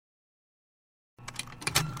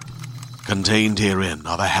Contained herein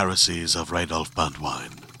are the heresies of Radolf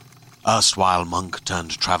Burntwine, erstwhile monk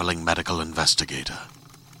turned traveling medical investigator.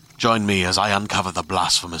 Join me as I uncover the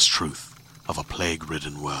blasphemous truth of a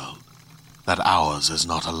plague-ridden world, that ours is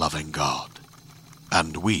not a loving God,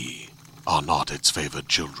 and we are not its favored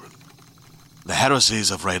children. The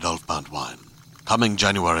heresies of Radolf Burntwine, coming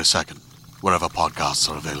January 2nd, wherever podcasts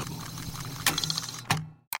are available.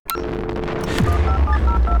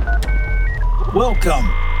 Welcome.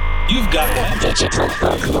 You've got digital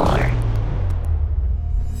folklore.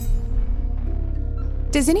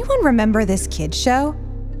 Does anyone remember this kids show?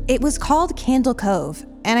 It was called Candle Cove,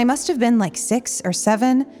 and I must have been like 6 or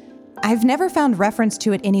 7. I've never found reference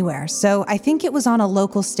to it anywhere, so I think it was on a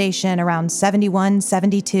local station around 71,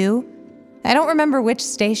 72. I don't remember which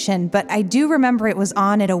station, but I do remember it was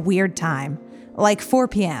on at a weird time, like 4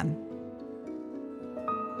 p.m.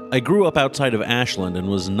 I grew up outside of Ashland and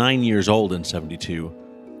was 9 years old in 72.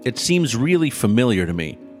 It seems really familiar to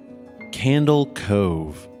me. Candle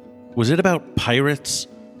Cove. Was it about pirates?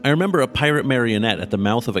 I remember a pirate marionette at the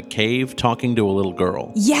mouth of a cave talking to a little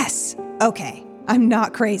girl. Yes! Okay, I'm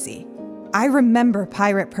not crazy. I remember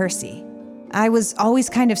Pirate Percy. I was always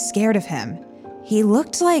kind of scared of him. He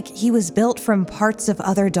looked like he was built from parts of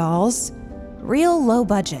other dolls. Real low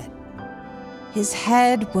budget. His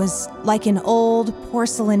head was like an old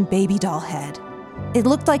porcelain baby doll head. It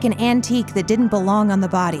looked like an antique that didn't belong on the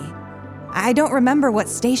body. I don't remember what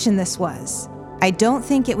station this was. I don't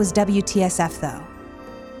think it was WTSF, though.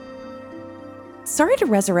 Sorry to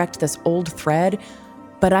resurrect this old thread,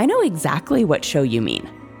 but I know exactly what show you mean.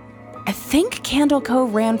 I think Candle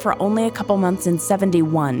Cove ran for only a couple months in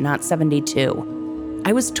 71, not 72.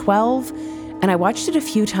 I was 12, and I watched it a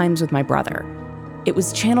few times with my brother. It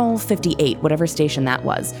was channel 58, whatever station that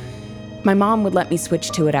was. My mom would let me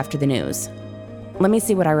switch to it after the news. Let me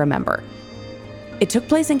see what I remember. It took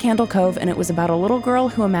place in Candle Cove, and it was about a little girl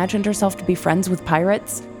who imagined herself to be friends with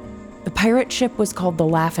pirates. The pirate ship was called the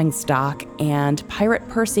Laughing Stock, and Pirate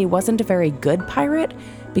Percy wasn't a very good pirate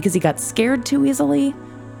because he got scared too easily.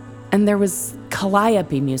 And there was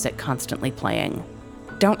calliope music constantly playing.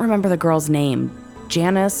 Don't remember the girl's name.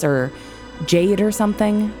 Janice or Jade or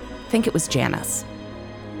something? I think it was Janice.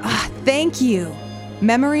 Thank you.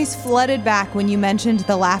 Memories flooded back when you mentioned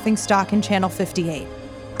the Laughing Stock in Channel 58.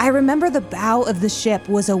 I remember the bow of the ship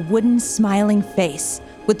was a wooden smiling face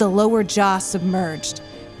with the lower jaw submerged.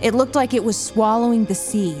 It looked like it was swallowing the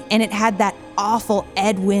sea, and it had that awful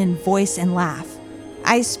Ed Wynn voice and laugh.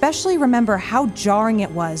 I especially remember how jarring it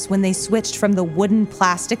was when they switched from the wooden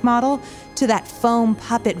plastic model to that foam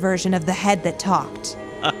puppet version of the head that talked.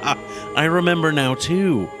 I remember now,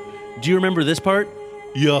 too. Do you remember this part?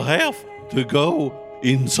 You have to go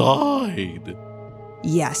inside.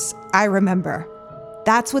 Yes, I remember.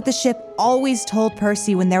 That's what the ship always told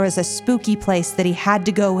Percy when there was a spooky place that he had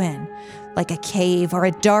to go in, like a cave or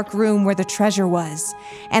a dark room where the treasure was,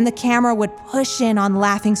 and the camera would push in on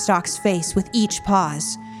Laughingstock's face with each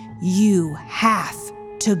pause. You have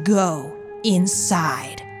to go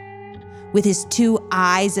inside. With his 2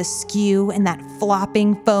 eyes askew and that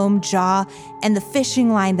flopping foam jaw and the fishing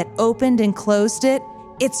line that opened and closed it,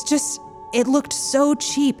 it looked so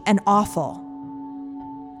cheap and awful.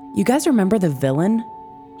 You guys remember the villain?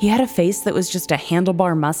 He had a face that was just a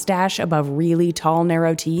handlebar mustache above really tall,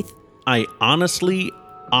 narrow teeth. I honestly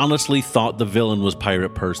thought the villain was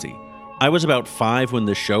Pirate Percy. I was about 5 when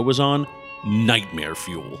this show was on. Nightmare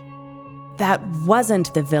fuel. That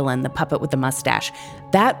wasn't the villain, the puppet with the mustache.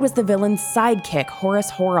 That was the villain's sidekick, Horace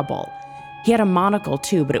Horrible. He had a monocle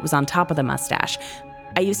too, but it was on top of the mustache.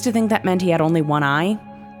 I used to think that meant he had only one eye.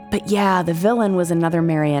 But yeah, the villain was another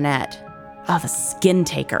marionette. The Skin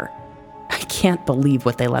Taker. I can't believe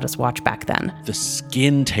what they let us watch back then. The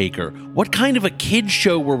Skin Taker. What kind of a kid's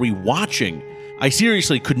show were we watching? I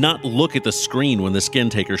seriously could not look at the screen when the Skin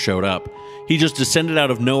Taker showed up. He just descended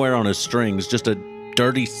out of nowhere on his strings, just a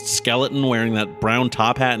dirty skeleton wearing that brown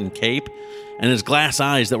top hat and cape, and his glass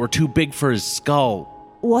eyes that were too big for his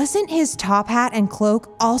skull. Wasn't his top hat and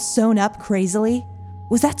cloak all sewn up crazily?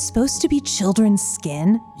 Was that supposed to be children's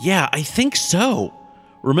skin? Yeah, I think so.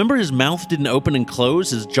 Remember his mouth didn't open and close?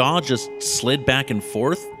 His jaw just slid back and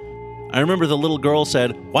forth? I remember the little girl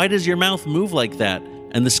said, "Why does your mouth move like that?"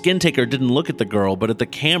 And the Skin Taker didn't look at the girl, but at the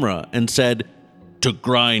camera and said, "To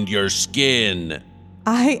grind your skin."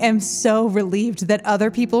 I am so relieved that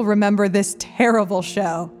other people remember this terrible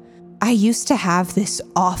show. I used to have this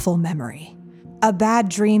awful memory. A bad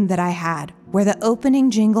dream that I had where the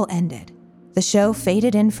opening jingle ended. The show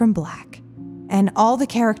faded in from black, and all the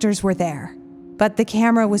characters were there, but the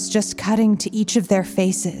camera was just cutting to each of their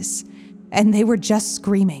faces, and they were just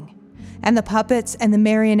screaming. and the puppets and the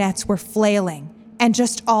marionettes were flailing and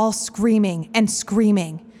just all screaming and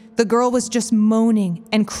screaming. The girl was just moaning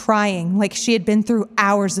and crying like she had been through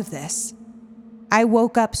hours of this. I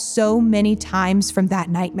woke up so many times from that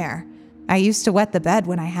nightmare. I used to wet the bed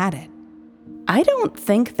when I had it. I don't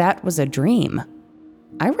think that was a dream.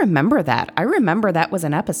 I remember that. I remember that was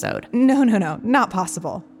an episode. No, not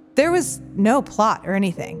possible. There was no plot or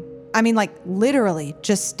anything. I mean, like, literally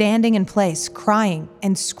just standing in place, crying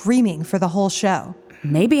and screaming for the whole show.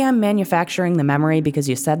 Maybe I'm manufacturing the memory because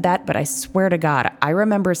you said that, but I swear to God, I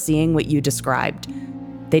remember seeing what you described.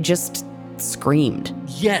 They just screamed.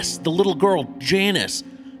 Yes, the little girl, Janice.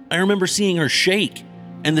 I remember seeing her shake.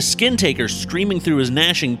 And the skin taker screaming through his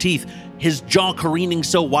gnashing teeth, his jaw careening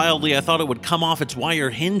so wildly I thought it would come off its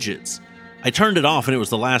wire hinges. I turned it off and it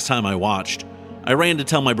was the last time I watched. I ran to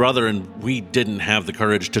tell my brother and we didn't have the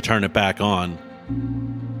courage to turn it back on.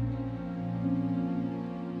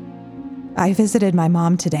 I visited my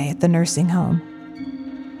mom today at the nursing home.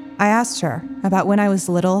 I asked her about when I was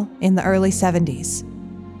little in the early 70s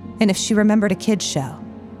and if she remembered a kid's show,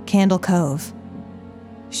 Candle Cove.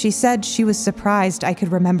 She said she was surprised I could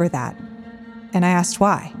remember that, and I asked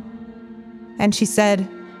why. And she said,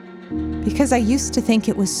 because I used to think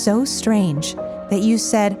it was so strange that you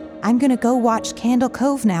said, I'm gonna go watch Candle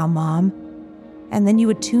Cove now, Mom. And then you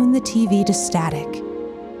would tune the TV to static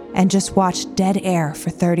and just watch dead air for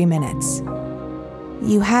 30 minutes.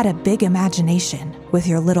 You had a big imagination with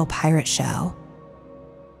your little pirate show.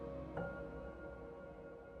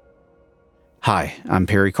 Hi, I'm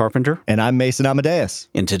Perry Carpenter. And I'm Mason Amadeus.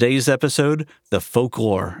 In today's episode, the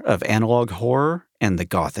folklore of analog horror and the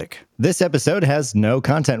Gothic. This episode has no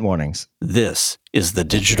content warnings. This is the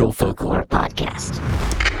Digital Folklore Podcast.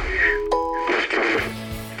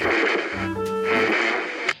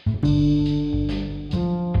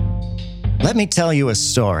 Let me tell you a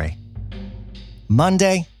story.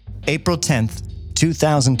 Monday, April 10th,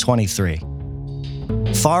 2023.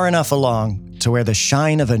 Far enough along to where the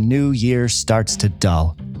shine of a new year starts to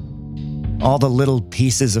dull. All the little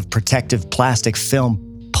pieces of protective plastic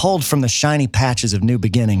film pulled from the shiny patches of new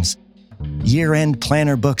beginnings. Year-end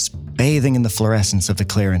planner books bathing in the fluorescence of the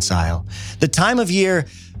clearance aisle. The time of year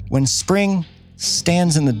when spring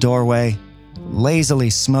stands in the doorway,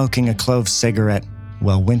 lazily smoking a clove cigarette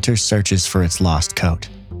while winter searches for its lost coat.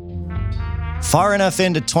 Far enough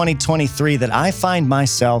into 2023 that I find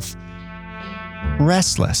myself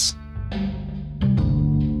restless.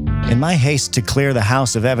 In my haste to clear the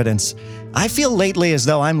house of evidence, I feel lately as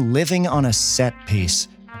though I'm living on a set piece.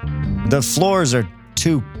 The floors are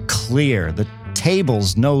too clear. The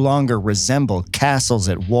tables no longer resemble castles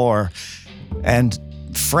at war. And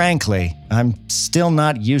frankly, I'm still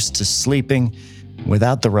not used to sleeping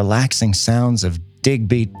without the relaxing sounds of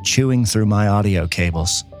Digby chewing through my audio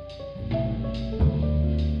cables.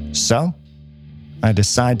 So, I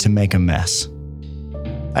decide to make a mess.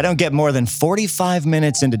 I don't get more than 45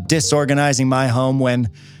 minutes into disorganizing my home when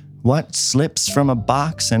what slips from a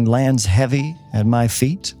box and lands heavy at my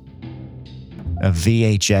feet? A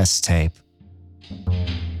VHS tape.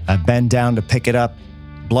 I bend down to pick it up,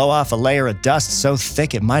 blow off a layer of dust so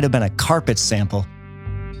thick it might have been a carpet sample.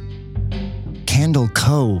 Candle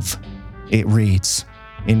Cove, it reads,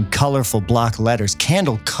 in colorful block letters.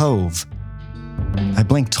 Candle Cove. I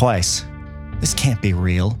blink twice. This can't be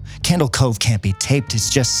real. Candle Cove can't be taped.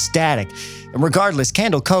 It's just static. And regardless,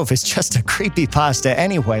 Candle Cove is just a creepypasta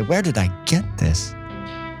anyway. Where did I get this?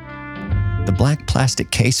 The black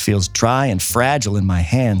plastic case feels dry and fragile in my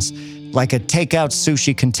hands, like a takeout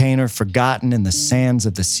sushi container forgotten in the sands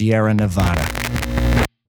of the Sierra Nevada.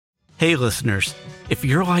 Hey listeners, if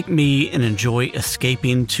you're like me and enjoy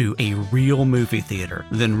escaping to a real movie theater,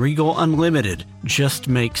 then Regal Unlimited just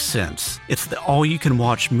makes sense. It's the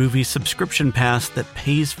all-you-can-watch movie subscription pass that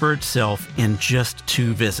pays for itself in just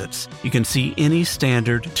 2 visits. You can see any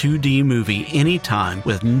standard 2D movie anytime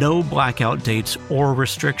with no blackout dates or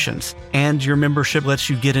restrictions. And your membership lets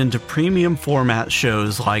you get into premium format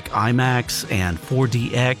shows like IMAX and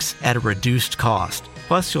 4DX at a reduced cost.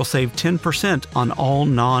 Plus, you'll save 10% on all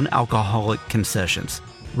non-alcoholic concessions.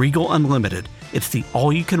 Regal Unlimited. It's the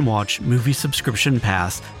all-you-can-watch movie subscription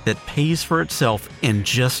pass that pays for itself in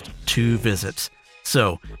just 2 visits.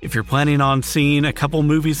 So, if you're planning on seeing a couple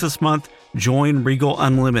movies this month, join Regal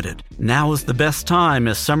Unlimited. Now is the best time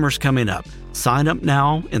as summer's coming up. Sign up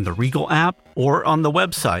now in the Regal app or on the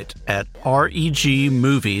website at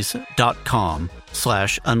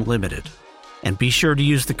regmovies.com/unlimited. And be sure to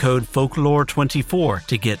use the code FOLKLORE24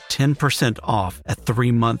 to get 10% off a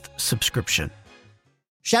 3-month subscription.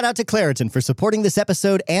 Shout out to Claritin for supporting this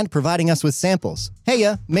episode and providing us with samples.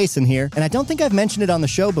 Heya, Mason here, and I don't think I've mentioned it on the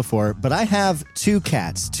show before, but I have 2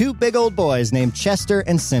 cats, 2 big old boys named Chester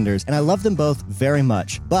and Cinders, and I love them both very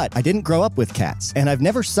much. But I didn't grow up with cats, and I've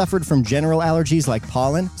never suffered from general allergies like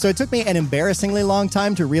pollen, so it took me an embarrassingly long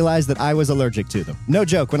time to realize that I was allergic to them. No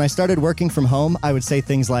joke, when I started working from home, I would say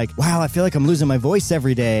things like, wow, I feel like I'm losing my voice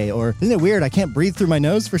every day, or isn't it weird, I can't breathe through my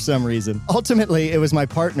nose for some reason. Ultimately, it was my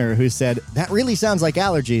partner who said, that really sounds like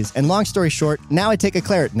allergies, and long story short, now I take a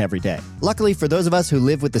Claritin every day. Luckily for those of us who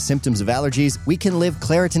live with the symptoms of allergies, we can live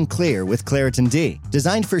Claritin Clear with Claritin D.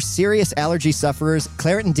 Designed for serious allergy sufferers,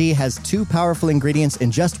 Claritin D has 2 powerful ingredients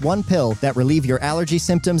in just 1 pill that relieve your allergy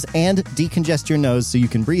symptoms and decongest your nose so you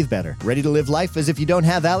can breathe better. Ready to live life as if you don't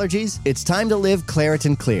have allergies? It's time to live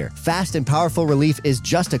Claritin Clear. Fast and powerful relief is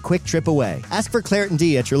just a quick trip away. Ask for Claritin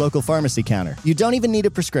D at your local pharmacy counter. You don't even need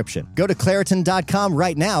a prescription. Go to Claritin.com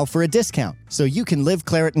right now for a discount so you can live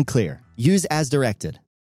Claritin Clear. Use as directed.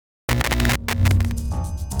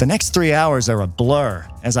 The next 3 hours are a blur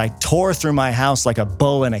as I tore through my house like a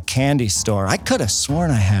bull in a candy store. I could have sworn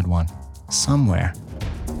I had one somewhere.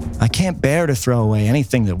 I can't bear to throw away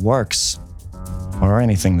anything that works or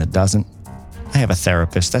anything that doesn't. I have a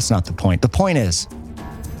therapist. That's not the point. The point is,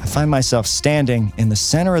 I find myself standing in the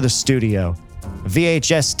center of the studio, a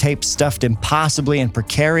VHS tape stuffed impossibly and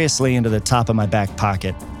precariously into the top of my back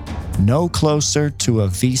pocket, no closer to a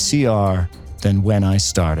VCR than when I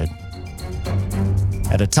started.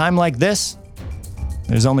 At a time like this,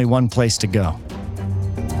 there's only one place to go.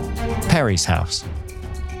 Perry's house.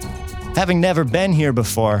 Having never been here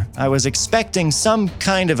before, I was expecting some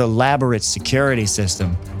kind of elaborate security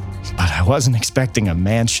system, but I wasn't expecting a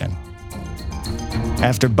mansion.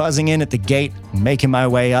 After buzzing in at the gate and making my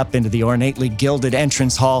way up into the ornately gilded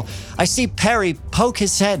entrance hall, I see Perry poke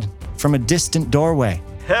his head from a distant doorway.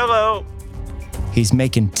 Hello. He's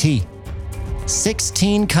making tea.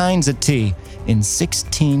 16 kinds of tea in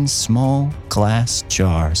 16 small glass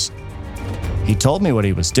jars. He told me what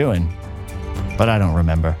he was doing, but I don't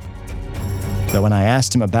remember. Though when I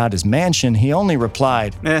asked him about his mansion, he only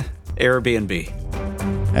replied, Airbnb.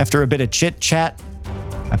 After a bit of chit-chat,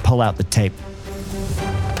 I pull out the tape.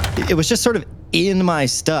 It was just sort of in my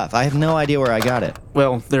stuff. I have no idea where I got it.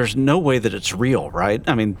 Well, there's no way that it's real, right?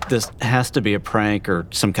 I mean, this has to be a prank or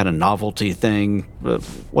some kind of novelty thing.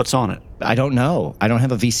 What's on it? I don't know. I don't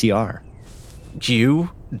have a VCR.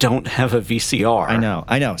 You don't have a VCR?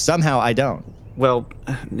 I know. Somehow I don't. Well,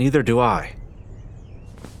 neither do I.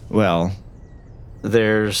 Well,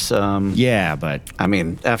 there's, Yeah, but... I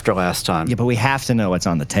mean, after last time... Yeah, but we have to know what's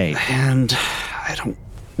on the tape. And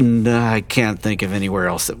I can't think of anywhere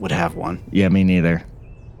else that would have one. Yeah, me neither.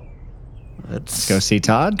 Let's go see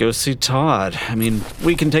Todd? Go see Todd. I mean,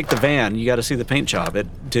 we can take the van. You got to see the paint job.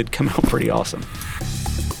 It did come out pretty awesome.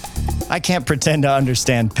 I can't pretend to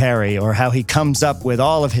understand Perry or how he comes up with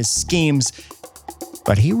all of his schemes,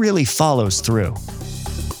 but he really follows through.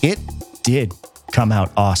 It did come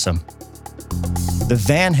out awesome. The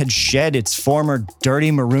van had shed its former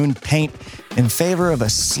dirty maroon paint in favor of a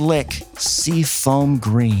slick seafoam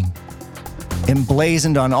green,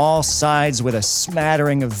 emblazoned on all sides with a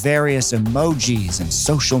smattering of various emojis and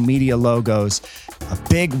social media logos, a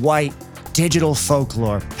big white digital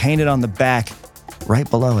folklore painted on the back right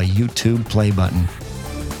below a YouTube play button.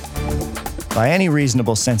 By any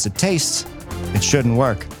reasonable sense of taste, it shouldn't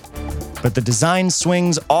work. But the design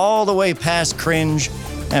swings all the way past cringe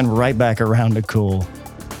and right back around to cool.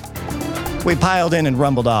 We piled in and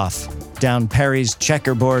rumbled off, down Perry's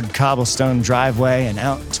checkerboard cobblestone driveway and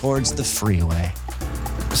out towards the freeway.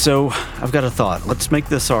 So, I've got a thought. Let's make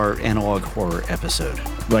this our analog horror episode.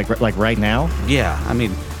 Like right now? Yeah, I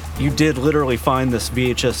mean, you did literally find this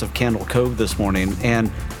VHS of Candle Cove this morning,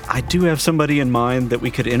 and I do have somebody in mind that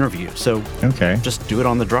we could interview, so okay, just do it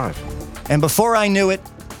on the drive. And before I knew it,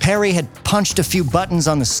 Perry had punched a few buttons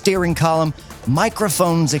on the steering column,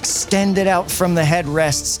 microphones extended out from the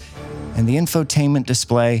headrests, and the infotainment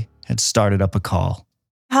display had started up a call.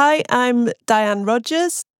 Hi, I'm Diane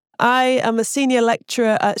Rogers. I am a senior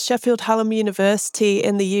lecturer at Sheffield Hallam University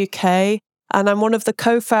in the UK, and I'm one of the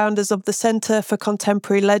co-founders of the Centre for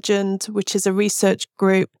Contemporary Legend, which is a research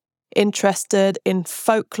group interested in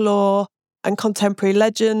folklore and contemporary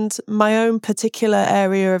legend. My own particular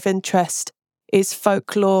area of interest is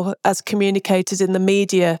folklore as communicated in the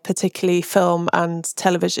media, particularly film and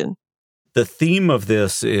television. The theme of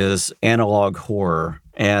this is analog horror,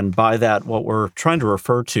 and by that, what we're trying to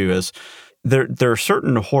refer to is there are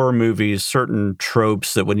certain horror movies, certain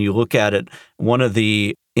tropes that when you look at it, one of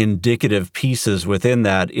the indicative pieces within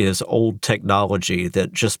that is old technology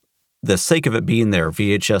that just the sake of it being there,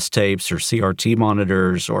 VHS tapes or CRT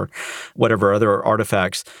monitors or whatever other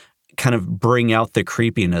artifacts, kind of bring out the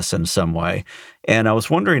creepiness in some way. And I was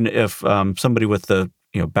wondering if somebody with the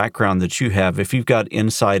background that you have, if you've got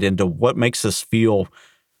insight into what makes us feel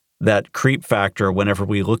that creep factor whenever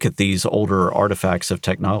we look at these older artifacts of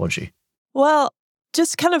technology. Well,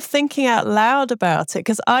 just kind of thinking out loud about it,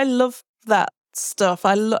 because I love that stuff.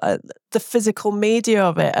 I love the physical media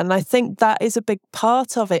of it. And I think that is a big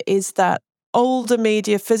part of it, is that older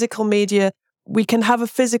media, physical media, we can have a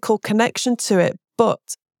physical connection to it, but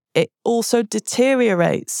it also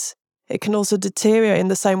deteriorates. It can also deteriorate in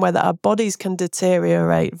the same way that our bodies can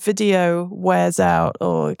deteriorate. Video wears out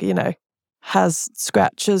or, has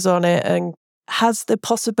scratches on it and has the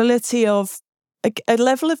possibility of a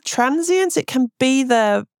level of transience. It can be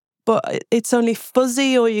there, but it's only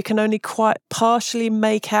fuzzy, or you can only quite partially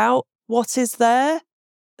make out what is there.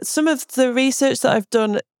 Some of the research that I've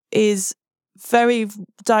done is very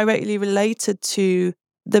directly related to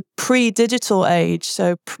the pre-digital age,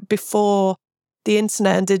 so before the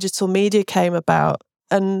internet and digital media came about,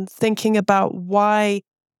 and thinking about why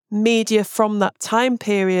media from that time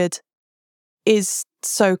period is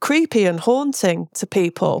so creepy and haunting to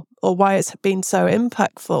people, or why it's been so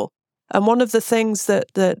impactful. And one of the things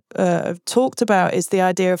that I've talked about is the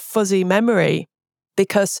idea of fuzzy memory,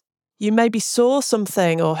 because you maybe saw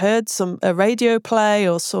something or heard a radio play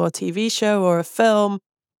or saw a TV show or a film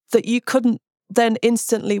that you couldn't then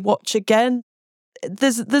instantly watch again.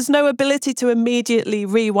 There's no ability to immediately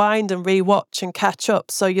rewind and rewatch and catch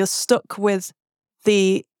up. So you're stuck with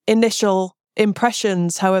the initial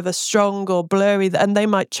impressions, however strong or blurry, and they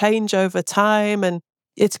might change over time. And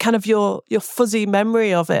it's kind of your fuzzy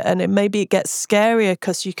memory of it. And maybe it gets scarier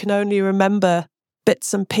because you can only remember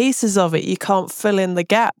bits and pieces of it. You can't fill in the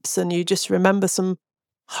gaps, and you just remember some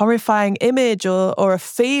horrifying image or a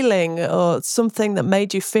feeling or something that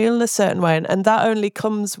made you feel in a certain way. And that only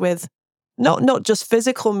comes with not just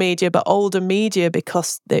physical media, but older media,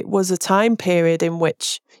 because it was a time period in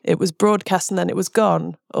which it was broadcast and then it was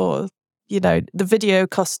gone. Or, the video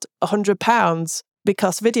cost £100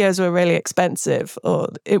 because videos were really expensive, or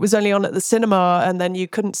it was only on at the cinema and then you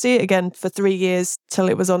couldn't see it again for 3 years till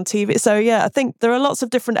it was on TV. So yeah, I think there are lots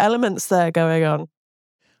of different elements there going on.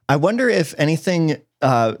 I wonder if anything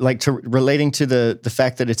relating to the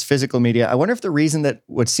fact that it's physical media, I wonder if the reason that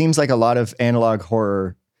what seems like a lot of analog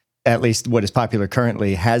horror, at least what is popular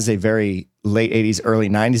currently, has a very late 80s, early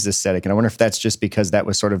 90s aesthetic. And I wonder if that's just because that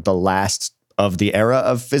was sort of the last of the era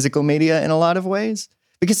of physical media in a lot of ways.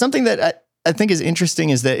 Because something that I think is interesting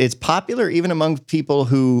is that it's popular even among people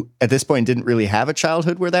who at this point didn't really have a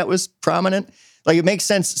childhood where that was prominent. Like, it makes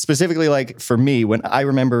sense specifically, like for me, when I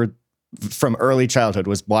remember from early childhood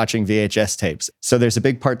was watching VHS tapes. So there's a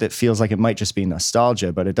big part that feels like it might just be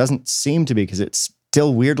nostalgia, but it doesn't seem to be, because it's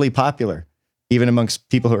still weirdly popular, even amongst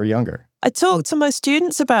people who are younger. I talk to my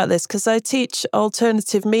students about this because I teach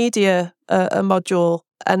alternative media, a module.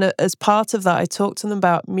 And as part of that, I talk to them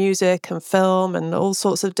about music and film and all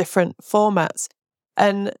sorts of different formats.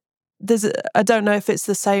 And I don't know if it's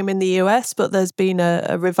the same in the US, but there's been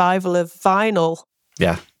a revival of vinyl.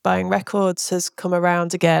 Yeah. Buying records has come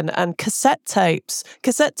around again, and cassette tapes.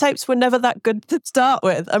 Cassette tapes were never that good to start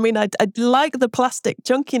with. I mean, I like the plastic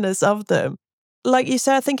junkiness of them. Like you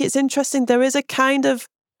say, I think it's interesting. There is a kind of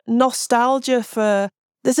nostalgia for,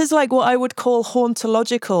 this is like what I would call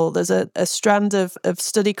hauntological. There's a strand of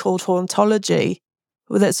study called hauntology,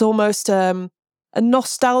 that's almost a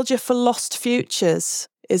nostalgia for lost futures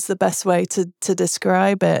is the best way to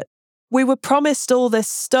describe it. We were promised all this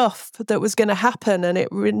stuff that was going to happen, and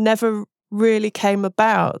it never really came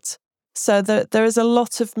about. So there is a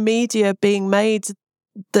lot of media being made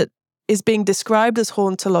that is being described as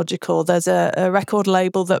hauntological. There's a record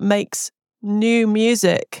label that makes new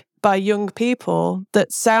music by young people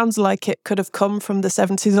that sounds like it could have come from the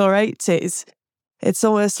 70s or 80s. It's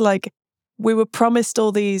almost like we were promised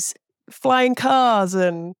all these flying cars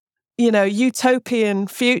and, utopian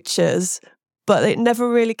futures, but it never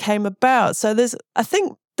really came about. So I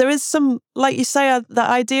think there is some, like you say, the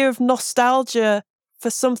idea of nostalgia for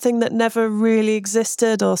something that never really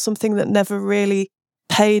existed or something that never really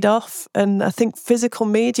paid off. And I think physical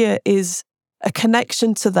media is a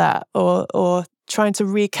connection to that, or trying to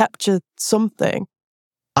recapture something.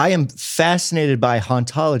 I am fascinated by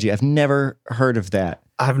hauntology. I've never heard of that.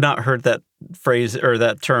 I've not heard that phrase or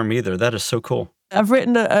that term either. That is so cool. I've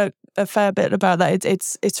written a fair bit about that.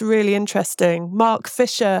 It's really interesting. Mark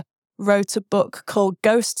Fisher wrote a book called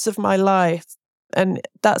Ghosts of My Life, and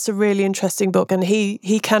that's a really interesting book. And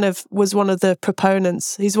he kind of was one of the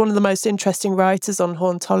proponents. He's one of the most interesting writers on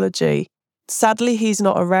hauntology. sadly, he's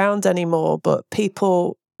not around anymore, but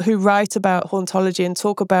people who write about hauntology and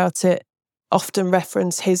talk about it often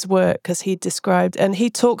reference his work as he described. And he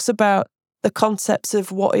talks about the concepts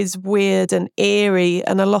of what is weird and eerie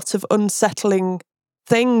and a lot of unsettling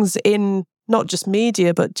things in not just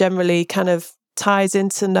media, but generally kind of ties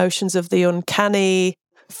into notions of the uncanny,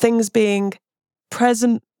 things being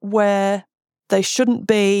present where they shouldn't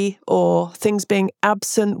be, or things being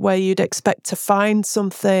absent where you'd expect to find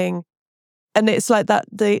something. And it's like that,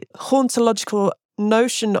 the hauntological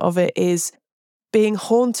notion of it is being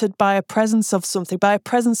haunted by a presence of something, by a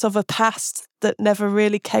presence of a past that never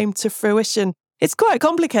really came to fruition. It's quite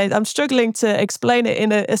complicated. I'm struggling to explain it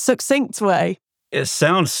in a succinct way. It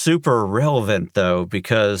sounds super relevant, though,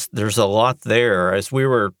 because there's a lot there. As we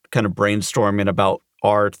were kind of brainstorming about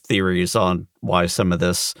our theories on why some of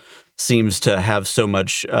this seems to have so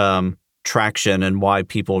much traction and why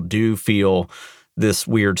people do feel this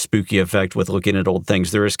weird spooky effect with looking at old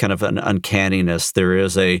things, there is kind of an uncanniness. There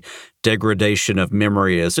is a degradation of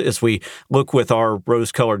memory as we look with our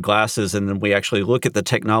rose-colored glasses, and then we actually look at the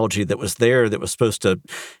technology that was there that was supposed to,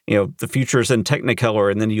 the future's in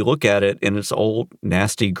Technicolor, and then you look at it and it's old,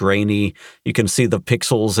 nasty, grainy. You can see the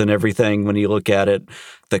pixels and everything when you look at it.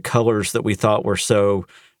 The colors that we thought were so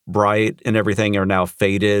bright and everything are now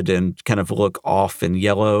faded and kind of look off and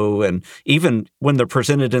yellow. And even when they're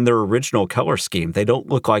presented in their original color scheme, they don't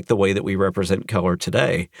look like the way that we represent color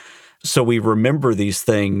today. So we remember these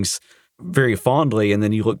things very fondly, and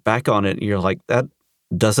then you look back on it and you're like, that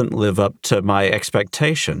doesn't live up to my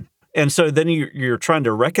expectation. And so then you're trying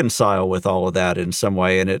to reconcile with all of that in some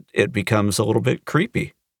way, and it becomes a little bit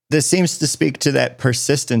creepy. This seems to speak to that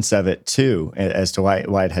persistence of it, too, as to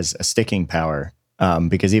why it has a sticking power.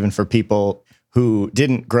 Because even for people who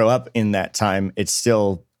didn't grow up in that time, it's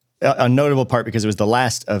still a notable part because it was the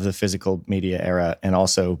last of the physical media era. And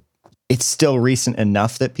also, it's still recent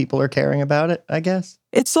enough that people are caring about it, I guess.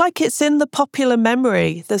 It's like it's in the popular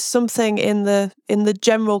memory. There's something in the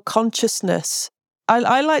general consciousness.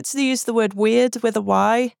 I like to use the word weird with a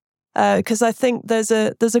Y, because I think there's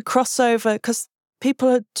a crossover, because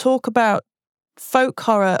people talk about folk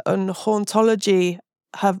horror and hauntology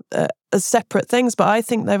have as separate things, but I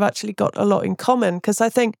think they've actually got a lot in common, because I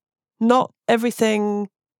think not everything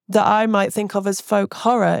that I might think of as folk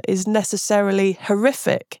horror is necessarily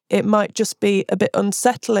horrific. It might just be a bit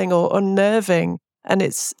unsettling or unnerving, and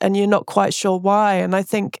you're not quite sure why. And I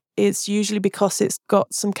think it's usually because it's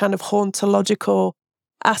got some kind of hauntological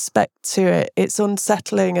aspect to it. It's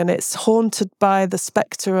unsettling and it's haunted by the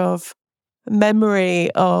spectre of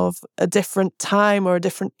memory of a different time or a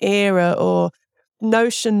different era, or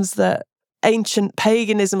notions that ancient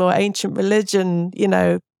paganism or ancient religion,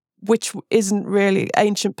 which isn't really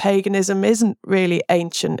ancient paganism, isn't really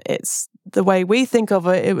ancient. It's the way we think of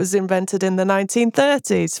it. It was invented in the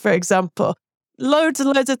 1930s, for example. Loads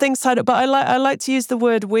and loads of things tied up. But I like to use the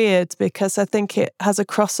word weird because I think it has a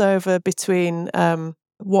crossover between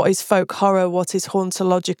what is folk horror, what is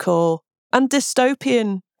hauntological, and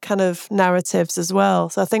dystopian kind of narratives as well.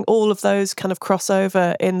 So I think all of those kind of cross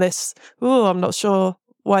over in this, I'm not sure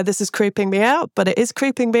why this is creeping me out, but it is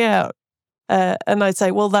creeping me out. And I'd say,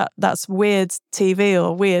 well, that's weird TV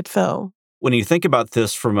or weird film. When you think about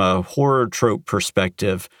this from a horror trope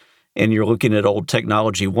perspective, and you're looking at old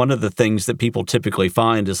technology, one of the things that people typically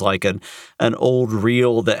find is like an old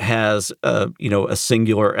reel that has a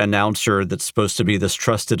singular announcer that's supposed to be this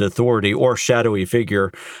trusted authority or shadowy figure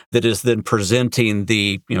that is then presenting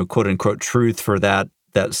the quote unquote truth for that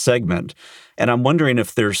segment. And I'm wondering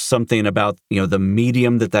if there's something about the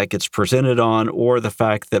medium that gets presented on, or the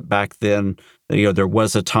fact that back then there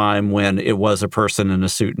was a time when it was a person in a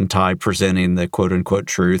suit and tie presenting the quote unquote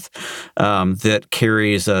truth that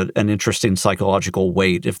carries an interesting psychological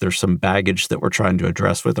weight, if there's some baggage that we're trying to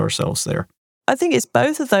address with ourselves there. I think it's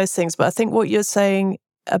both of those things, but I think what you're saying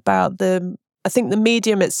about the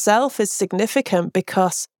medium itself is significant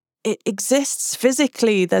because it exists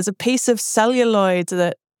physically. There's a piece of celluloid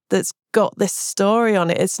that's got this story on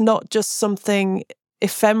it. It's not just something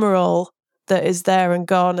ephemeral that is there and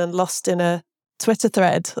gone and lost in a Twitter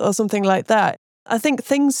thread or something like that. I think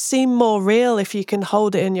things seem more real if you can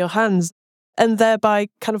hold it in your hands, and thereby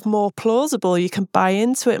kind of more plausible. You can buy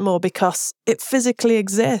into it more because it physically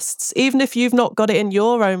exists. Even if you've not got it in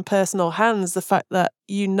your own personal hands, the fact that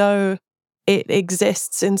it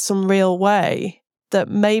exists in some real way, that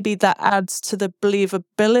maybe that adds to the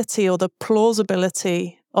believability or the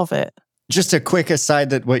plausibility of it. Just a quick aside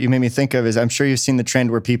that what you made me think of is I'm sure you've seen the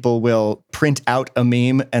trend where people will print out a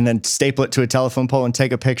meme and then staple it to a telephone pole and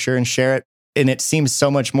take a picture and share it. And it seems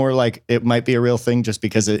so much more like it might be a real thing just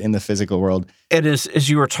because in the physical world. And as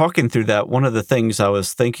you were talking through that, one of the things I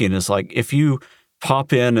was thinking is like, if you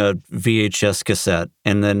pop in a VHS cassette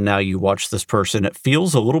and then now you watch this person, it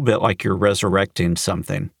feels a little bit like you're resurrecting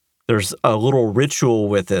something. There's a little ritual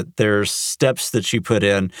with it. There's steps that you put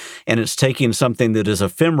in, and it's taking something that is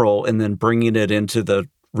ephemeral and then bringing it into the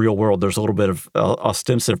real world. There's a little bit of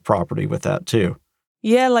ostensive property with that too.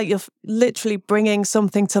 Yeah, like you're literally bringing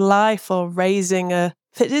something to life or raising a...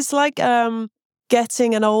 It's like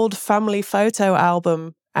getting an old family photo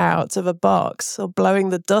album out of a box or blowing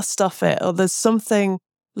the dust off it, or there's something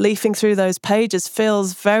leafing through those pages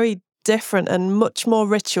feels very different and much more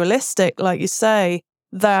ritualistic, like you say,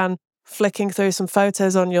 than flicking through some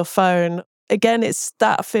photos on your phone. Again,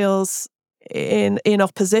 that feels in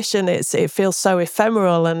opposition. It feels so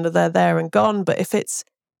ephemeral and they're there and gone. But if it's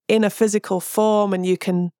in a physical form and you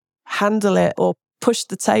can handle it or push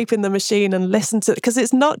the tape in the machine and listen to it, because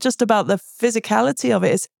it's not just about the physicality of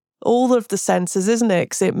it, it's all of the senses, isn't it?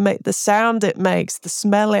 Because the sound it makes, the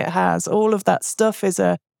smell it has, all of that stuff is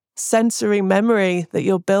a sensory memory that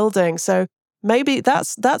you're building. So maybe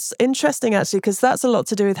that's interesting, actually, because that's a lot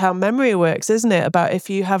to do with how memory works, isn't it? About if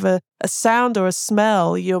you have a sound or a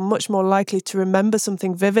smell, you're much more likely to remember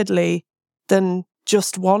something vividly than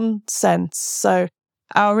just one sense. So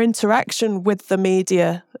our interaction with the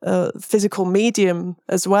media, physical medium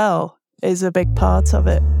as well, is a big part of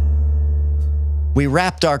it. We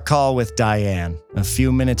wrapped our call with Diane a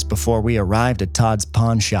few minutes before we arrived at Todd's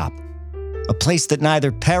pawn shop, a place that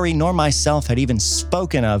neither Perry nor myself had even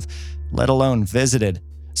spoken of, let alone visited,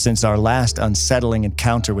 since our last unsettling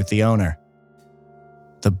encounter with the owner.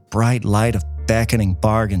 The bright light of beckoning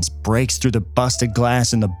bargains breaks through the busted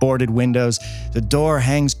glass in the boarded windows. The door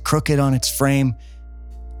hangs crooked on its frame.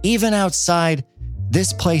 Even outside,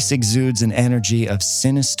 this place exudes an energy of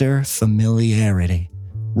sinister familiarity,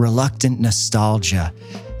 reluctant nostalgia.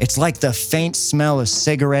 It's like the faint smell of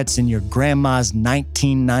cigarettes in your grandma's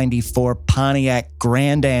 1994 Pontiac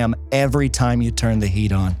Grand Am every time you turn the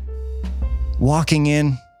heat on. Walking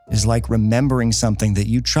in is like remembering something that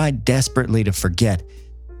you tried desperately to forget,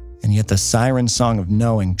 and yet the siren song of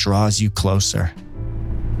knowing draws you closer.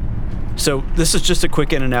 So this is just a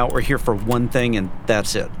quick in and out. We're here for one thing, and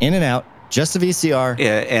that's it. In and out, just a VCR.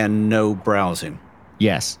 Yeah, and no browsing.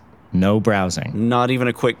 Yes, no browsing. Not even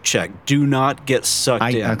a quick check. Do not get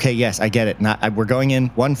sucked in. Okay, yes, I get it. We're going in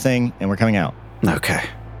one thing, and we're coming out. Okay.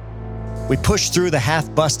 We push through the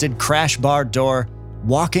half-busted crash bar door,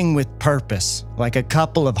 walking with purpose, like a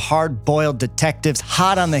couple of hard-boiled detectives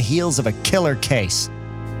hot on the heels of a killer case.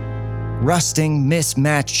 Rusting,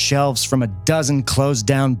 mismatched shelves from a dozen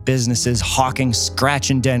closed-down businesses hawking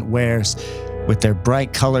scratch-and-dent wares, with their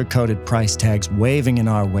bright color-coded price tags waving in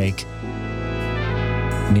our wake.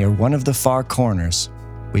 Near one of the far corners,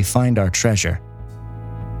 we find our treasure.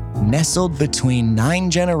 Nestled between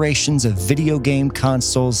 9 generations of video game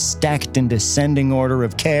consoles stacked in descending order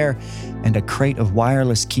of care and a crate of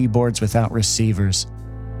wireless keyboards without receivers,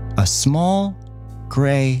 a small,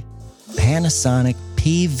 gray, Panasonic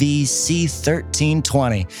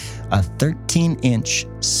PVC1320, a 13-inch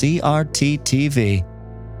CRT TV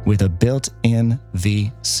with a built-in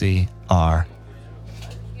VCR.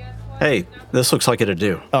 Hey, this looks like it'd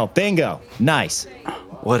do. Oh, bingo. Nice.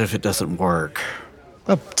 What if it doesn't work?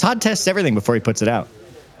 Well, Todd tests everything before he puts it out.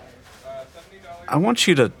 I want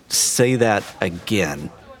you to say that again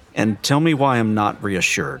and tell me why I'm not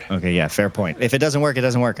reassured. Okay, yeah, fair point. If it doesn't work, it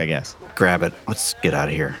doesn't work, I guess. Grab it. Let's get out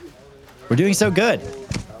of here. We're doing so good.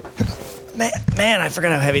 Man, I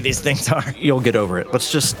forgot how heavy these things are. You'll get over it.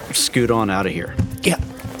 Let's just scoot on out of here. Yeah.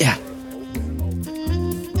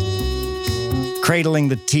 Cradling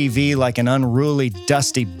the TV like an unruly,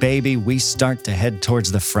 dusty baby, we start to head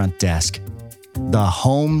towards the front desk. The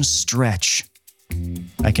home stretch.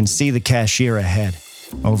 I can see the cashier ahead,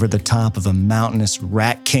 over the top of a mountainous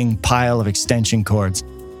Rat King pile of extension cords.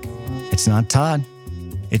 It's not Todd.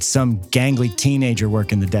 It's some gangly teenager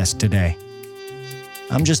working the desk today.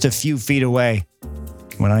 I'm just a few feet away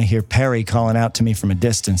when I hear Perry calling out to me from a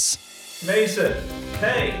distance. Mason,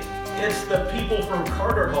 hey, it's the people from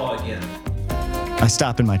Carter Hall again. I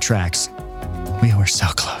stop in my tracks. We were so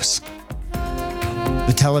close.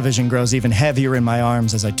 The television grows even heavier in my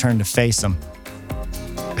arms as I turn to face him.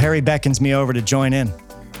 Perry beckons me over to join in,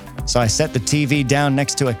 so I set the TV down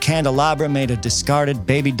next to a candelabra made of discarded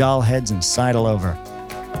baby doll heads and sidle over.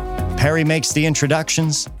 Perry makes the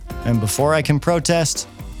introductions, and before I can protest,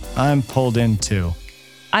 I'm pulled in too.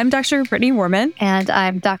 I'm Dr. Brittany Warman. And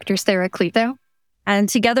I'm Dr. Sarah Cleto. And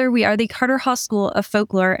together we are the Carter Hall School of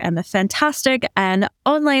Folklore and the fantastic and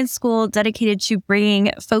online school dedicated to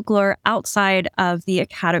bringing folklore outside of the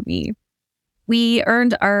academy. We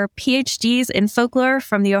earned our PhDs in folklore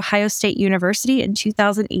from The Ohio State University in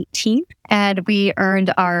 2018. And we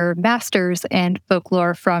earned our master's in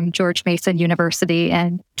folklore from George Mason University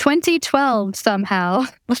in 2012 somehow.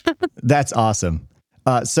 That's awesome.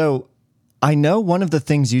 So I know one of the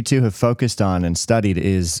things you two have focused on and studied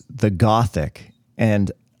is the Gothic.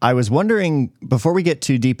 And I was wondering, before we get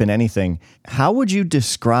too deep in anything, how would you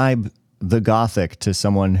describe the Gothic to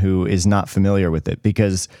someone who is not familiar with it?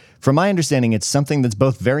 Because from my understanding, it's something that's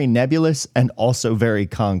both very nebulous and also very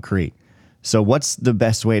concrete. So what's the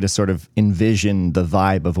best way to sort of envision the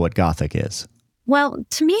vibe of what Gothic is? Well,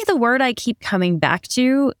 to me, the word I keep coming back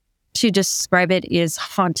to describe it is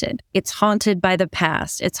haunted. It's haunted by the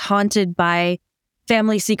past. It's haunted by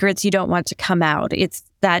family secrets you don't want to come out. It's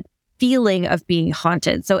that feeling of being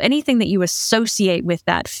haunted. So anything that you associate with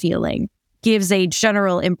that feeling gives a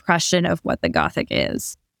general impression of what the Gothic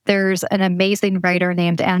is. There's an amazing writer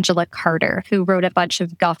named Angela Carter who wrote a bunch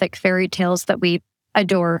of Gothic fairy tales that we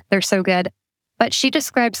adore. They're so good. But she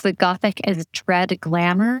describes the Gothic as dread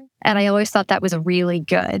glamour. And I always thought that was really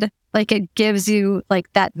good. Like it gives you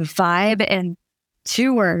like that vibe in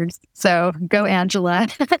 2 words. So go, Angela.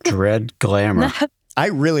 Dread glamour. I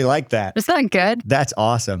really like that. Is that good? That's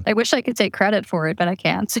awesome. I wish I could take credit for it, but I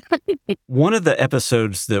can't. One of the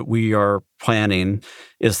episodes that we are planning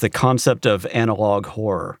is the concept of analog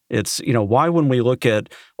horror. It's, why when we look at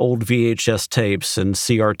old VHS tapes and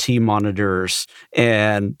CRT monitors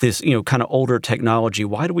and this, kind of older technology,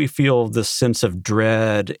 why do we feel this sense of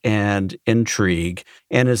dread and intrigue?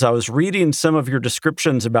 And as I was reading some of your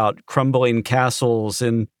descriptions about crumbling castles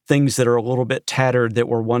and things that are a little bit tattered that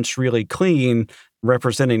were once really clean,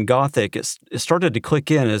 representing Gothic, it started to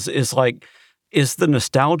click in. Is the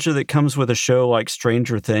nostalgia that comes with a show like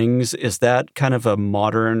Stranger Things, is that kind of a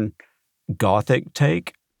modern Gothic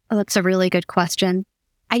take? Oh, that's a really good question.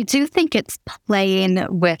 I do think it's playing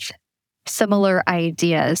with similar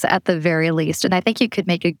ideas at the very least. And I think you could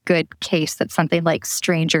make a good case that something like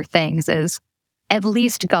Stranger Things is at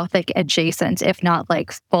least Gothic adjacent, if not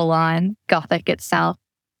like full on Gothic itself.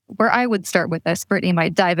 Where I would start with this, Brittany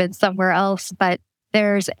might dive in somewhere else, but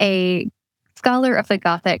there's a scholar of the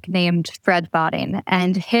Gothic named Fred Botting,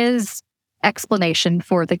 and his explanation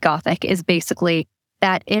for the Gothic is basically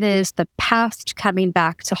that it is the past coming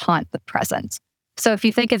back to haunt the present. So if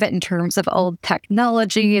you think of it in terms of old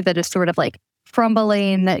technology that is sort of like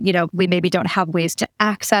crumbling, we maybe don't have ways to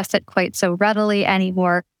access it quite so readily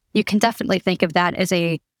anymore, you can definitely think of that as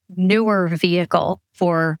a newer vehicle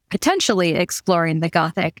for potentially exploring the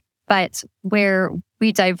Gothic. But where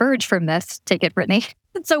we diverge from this, take it, Brittany.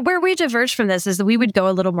 So where we diverge from this is that we would go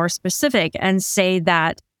a little more specific and say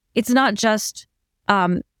that it's not just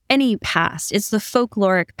any past. It's the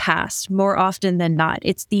folkloric past more often than not.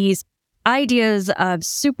 It's these ideas of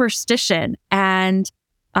superstition and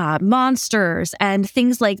monsters and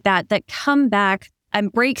things like that come back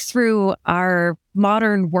and break through our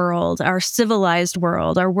modern world, our civilized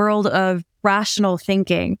world, our world of rational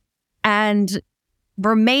thinking, and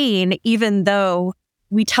remain even though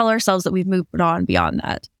we tell ourselves that we've moved on beyond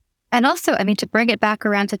that. And also, to bring it back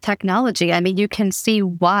around to technology, you can see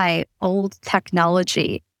why old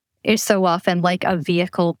technology is so often like a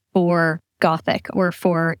vehicle for Gothic or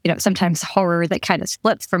for, sometimes horror that kind of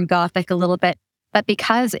splits from Gothic a little bit. But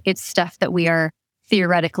because it's stuff that we are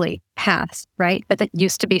theoretically past, right? But that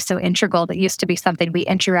used to be so integral, that used to be something we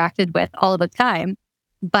interacted with all the time,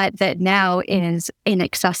 but that now is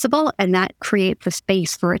inaccessible, and that creates the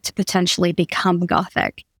space for it to potentially become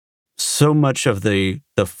Gothic. So much of the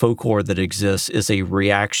folklore that exists is a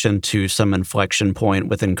reaction to some inflection point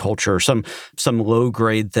within culture, some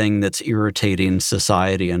low-grade thing that's irritating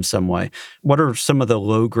society in some way. What are some of the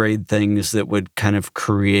low-grade things that would kind of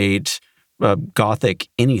create Gothic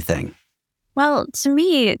anything? Well, to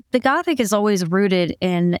me, the Gothic is always rooted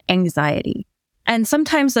in anxiety. And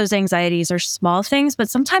sometimes those anxieties are small things, but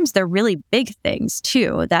sometimes they're really big things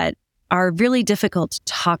too that are really difficult to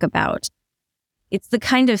talk about. It's the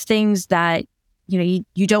kind of things that, you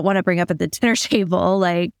don't want to bring up at the dinner table,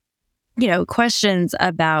 like, questions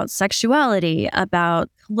about sexuality, about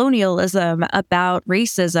colonialism, about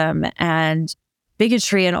racism and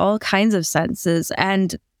bigotry in all kinds of senses.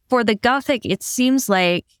 And for the Gothic, it seems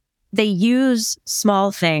like they use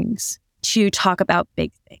small things to talk about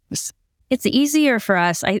big things. It's easier for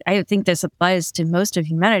us, I think this applies to most of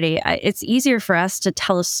humanity, it's easier for us to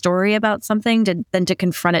tell a story about something than to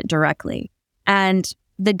confront it directly. And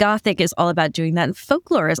the Gothic is all about doing that, and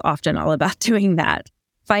folklore is often all about doing that.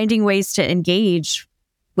 finding ways to engage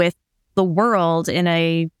with the world in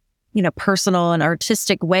a, personal and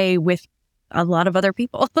artistic way with a lot of other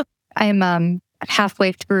people. I'm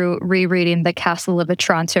halfway through rereading The Castle of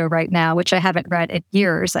Otranto right now, which I haven't read in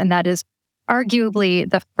years. And that is arguably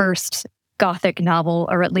the first Gothic novel,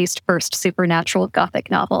 or at least first supernatural Gothic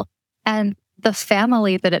novel. And the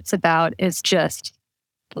family that it's about is just,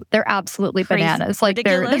 they're absolutely Crazy, bananas. Like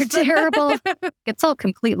they're terrible. It's all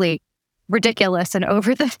completely ridiculous and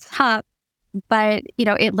over the top. But,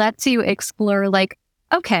 it lets you explore like,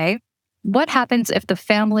 okay, what happens if the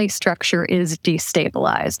family structure is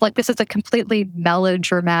destabilized? Like, this is a completely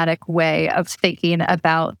melodramatic way of thinking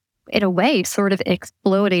about, in a way, sort of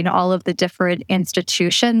exploding all of the different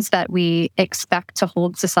institutions that we expect to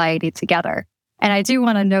hold society together. And I do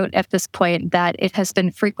want to note at this point that it has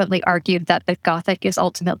been frequently argued that the Gothic is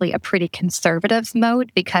ultimately a pretty conservative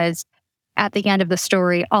mode, because at the end of the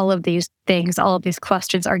story, all of these things, all of these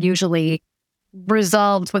questions are usually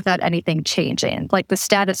resolved without anything changing. Like the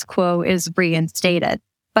status quo is reinstated.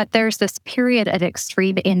 But there's this period of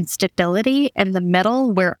extreme instability in the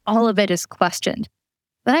middle where all of it is questioned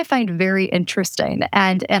that I find very interesting.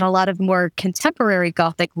 And in a lot of more contemporary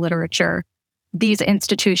Gothic literature, these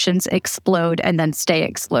institutions explode and then stay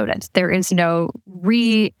exploded. There is no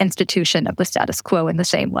reinstitution of the status quo in the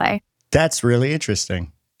same way. That's really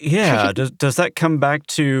interesting. Yeah. Does that come back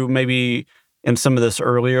to maybe in some of this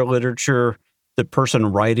earlier literature, the person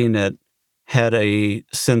writing it had a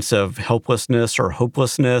sense of helplessness or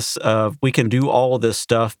hopelessness of, we can do all of this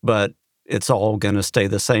stuff, but it's all going to stay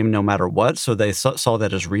the same no matter what? So they saw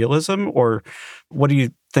that as realism? Or what do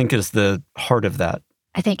you think is the heart of that?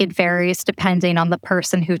 I think it varies depending on the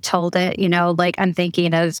person who told it. Like I'm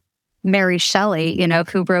thinking of Mary Shelley,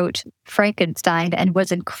 who wrote Frankenstein and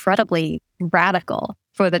was incredibly radical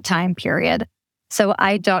for the time period. So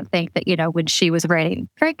I don't think that, when she was writing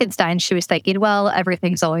Frankenstein, she was thinking, well,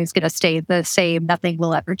 everything's always going to stay the same. Nothing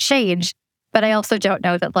will ever change. But I also don't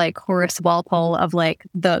know that like Horace Walpole of like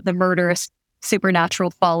the murderous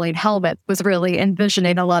supernatural falling helmet was really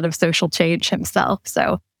envisioning a lot of social change himself.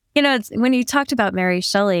 So, when you talked about Mary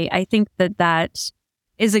Shelley, I think that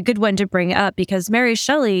is a good one to bring up, because Mary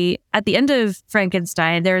Shelley, at the end of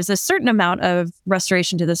Frankenstein, there's a certain amount of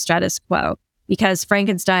restoration to the status quo, because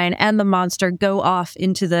Frankenstein and the monster go off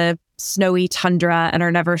into the snowy tundra and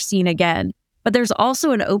are never seen again. But there's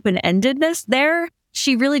also an open-endedness there.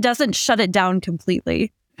 She really doesn't shut it down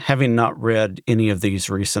completely. Having not read any of these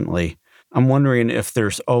recently, I'm wondering if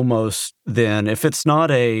there's almost then, if it's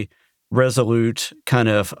not a resolute kind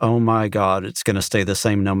of, oh my God, it's going to stay the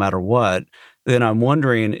same no matter what, then I'm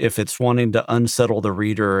wondering if it's wanting to unsettle the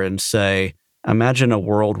reader and say, imagine a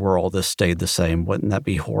world where all this stayed the same. Wouldn't that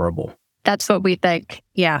be horrible? That's what we think.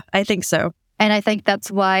 Yeah, I think so. And I think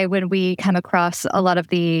that's why when we come across a lot of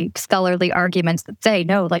the scholarly arguments that say,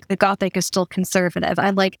 no, like the Gothic is still conservative,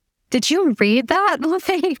 I'm like, did you read that?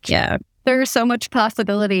 Like, yeah. There's so much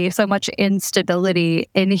possibility, so much instability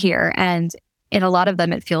in here. And in a lot of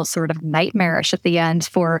them, it feels sort of nightmarish at the end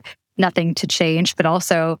for nothing to change, but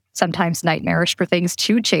also sometimes nightmarish for things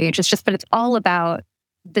to change. But it's all about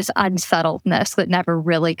this unsettledness that never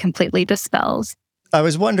really completely dispels. I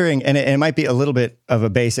was wondering, and it might be a little bit of a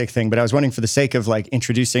basic thing, but I was wondering for the sake of like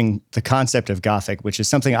introducing the concept of Gothic, which is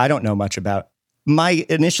something I don't know much about. My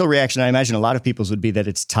initial reaction, I imagine a lot of people's would be that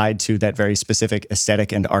it's tied to that very specific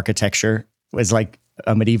aesthetic and architecture. It was like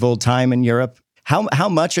a medieval time in Europe. How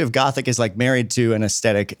much of Gothic is like married to an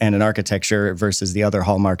aesthetic and an architecture versus the other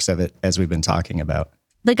hallmarks of it, as we've been talking about?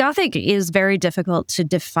 The Gothic is very difficult to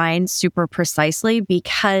define super precisely,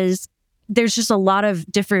 because there's just a lot of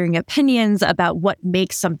differing opinions about what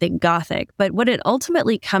makes something Gothic. But what it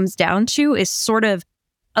ultimately comes down to is sort of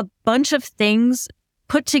a bunch of things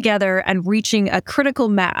put together and reaching a critical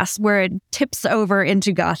mass where it tips over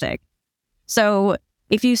into Gothic. So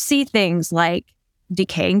if you see things like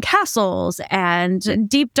decaying castles and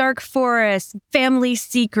deep dark forests, family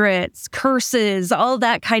secrets, curses, all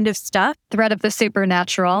that kind of stuff. Threat of the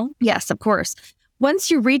supernatural. Yes, of course.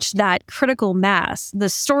 Once you reach that critical mass, the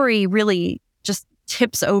story really just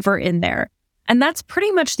tips over in there. And that's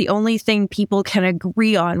pretty much the only thing people can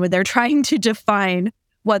agree on when they're trying to define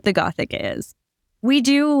what the Gothic is. We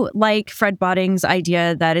do like Fred Botting's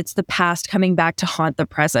idea that it's the past coming back to haunt the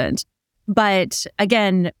present. But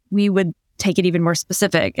again, we would take it even more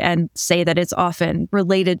specific and say that it's often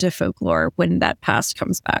related to folklore when that past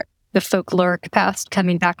comes back. The folkloric past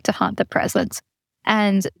coming back to haunt the present.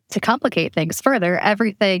 And to complicate things further,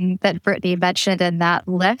 everything that Brittany mentioned in that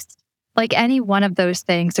list Like any one of those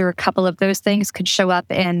things or a couple of those things could show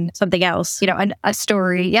up in Something else. a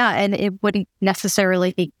story. Yeah. And it wouldn't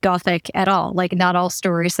necessarily be Gothic at all. Like not all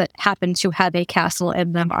stories that happen to have a castle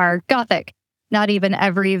in them are Gothic. Not even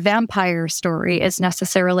every vampire story is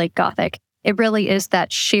necessarily Gothic. It really is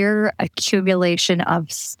that sheer accumulation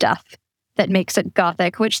of stuff that makes it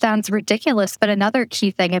Gothic, which sounds ridiculous. But another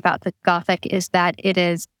key thing about the Gothic is that it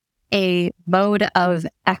is a mode of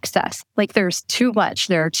excess. Like there's too much.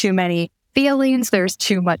 There are too many feelings. There's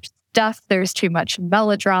too much stuff. There's too much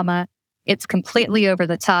melodrama. It's completely over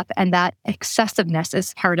the top. And that excessiveness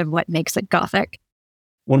is part of what makes it Gothic.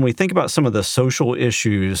 When we think about some of the social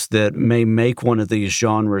issues that may make one of these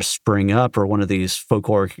genres spring up or one of these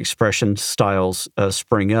folkloric expression styles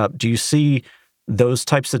spring up, do you see those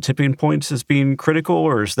types of tipping points as being critical,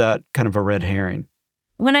 or is that kind of a red herring?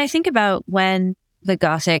 When I think about when the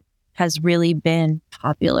Gothic has really been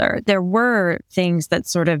popular, there were things that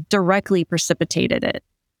sort of directly precipitated it.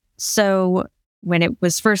 So when it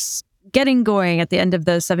was first getting going at the end of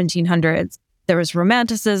the 1700s, there was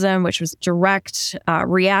Romanticism, which was direct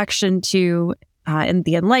reaction to in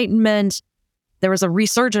the Enlightenment. There was a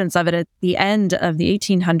resurgence of it at the end of the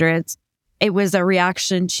 1800s. It was a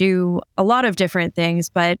reaction to a lot of different things,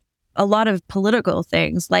 but a lot of political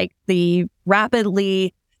things, like the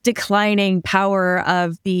rapidly declining power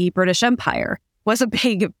of the British Empire was a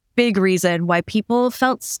big reason why people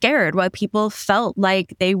felt scared, why people felt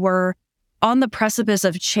like they were on the precipice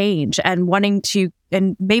of change and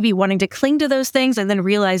maybe wanting to cling to those things, and then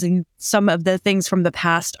realizing some of the things from the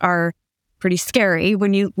past are pretty scary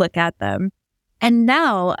when you look at them. And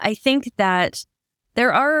now I think that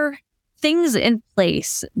there are things in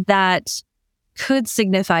place that could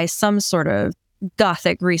signify some sort of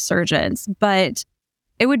Gothic resurgence, but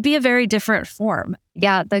it would be a very different form.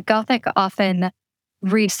 Yeah, the Gothic often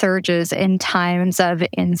resurges in times of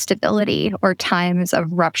instability or times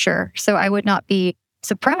of rupture. So I would not be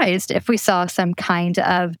surprised if we saw some kind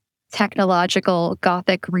of technological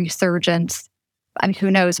Gothic resurgence. I mean, who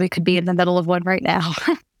knows? We could be in the middle of one right now.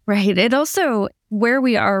 Right. It also, where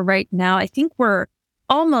we are right now, I think we're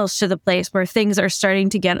almost to the place where things are starting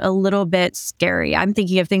to get a little bit scary. I'm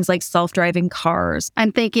thinking of things like self-driving cars.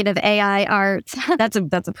 I'm thinking of AI art. That's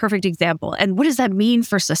a perfect example. And what does that mean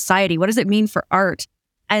for society? What does it mean for art?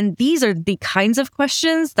 And these are the kinds of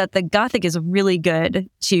questions that the Gothic is really good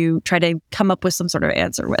to try to come up with some sort of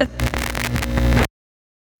answer with.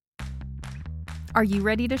 Are you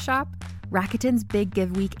ready to shop? Rakuten's Big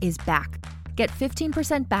Give Week is back. Get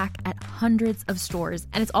 15% back at hundreds of stores,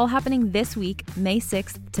 and it's all happening this week, May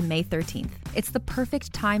 6th to May 13th. It's the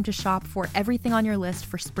perfect time to shop for everything on your list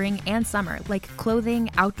for spring and summer, like clothing,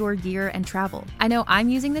 outdoor gear, and travel. I know I'm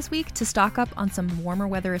using this week to stock up on some warmer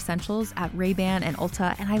weather essentials at Ray-Ban and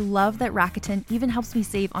Ulta, and I love that Rakuten even helps me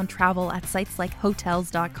save on travel at sites like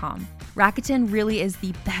Hotels.com. Rakuten really is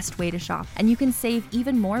the best way to shop, and you can save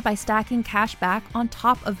even more by stacking cash back on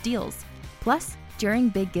top of deals. Plus, during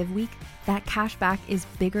Big Give Week, that cash back is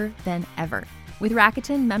bigger than ever. With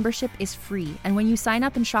Rakuten, membership is free, and when you sign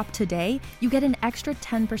up and shop today, you get an extra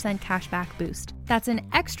 10% cash back boost. That's an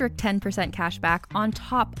extra 10% cash back on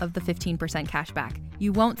top of the 15% cash back.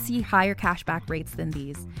 You won't see higher cash back rates than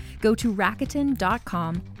these. Go to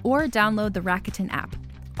Rakuten.com or download the Rakuten app.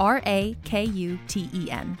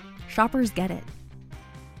 Rakuten. Shoppers get it.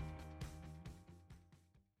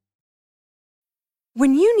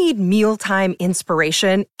 When you need mealtime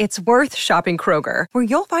inspiration, it's worth shopping Kroger, where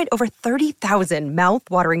you'll find over 30,000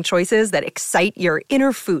 mouth-watering choices that excite your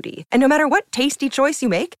inner foodie. And no matter what tasty choice you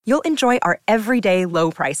make, you'll enjoy our everyday low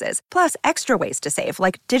prices, plus extra ways to save,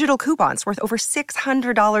 like digital coupons worth over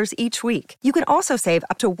 $600 each week. You can also save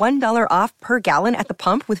up to $1 off per gallon at the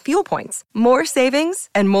pump with fuel points. More savings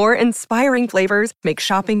and more inspiring flavors make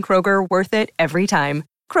shopping Kroger worth it every time.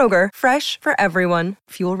 Kroger, fresh for everyone.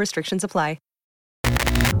 Fuel restrictions apply.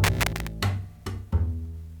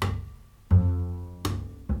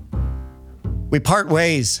 We part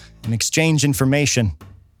ways and exchange information.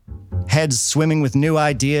 Heads swimming with new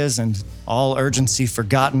ideas and all urgency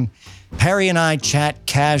forgotten, Perry and I chat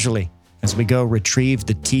casually as we go retrieve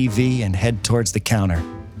the TV and head towards the counter.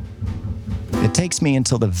 It takes me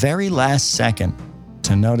until the very last second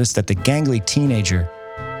to notice that the gangly teenager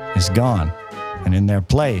is gone, and in their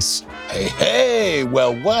place... Hey,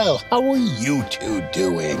 well, how are you two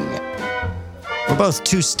doing? We're both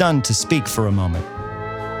too stunned to speak for a moment.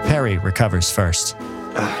 Perry recovers first.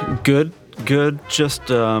 Good. Just,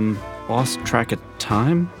 lost track of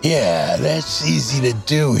time? Yeah, that's easy to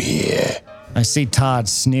do here. I see Todd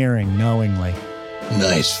sneering knowingly.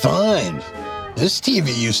 Nice find. This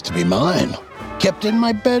TV used to be mine. Kept in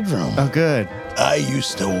my bedroom. Oh, good. I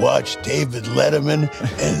used to watch David Letterman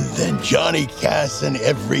and then Johnny Carson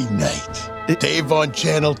every night. Dave on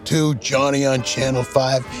Channel 2, Johnny on Channel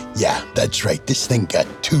 5. Yeah, that's right. This thing got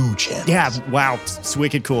 2 channels. Yeah, wow. It's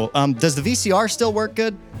wicked cool. Does the VCR still work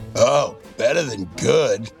good? Oh, better than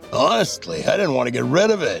good. Honestly, I didn't want to get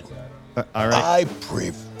rid of it. All right. I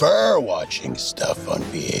prefer watching stuff on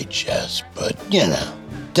VHS, but,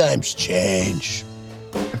 times change.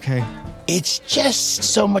 Okay. It's just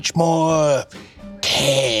so much more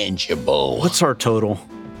tangible. What's our total?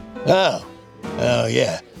 Oh,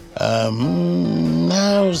 yeah.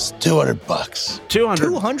 How's $200? 200.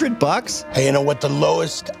 $200? Hey, you know what? The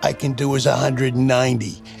lowest I can do is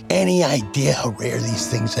 190. Any idea how rare these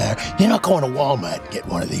things are? You're not going to Walmart to get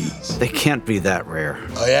one of these. They can't be that rare.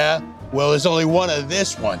 Oh, yeah? Well, there's only one of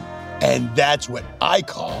this one, and that's what I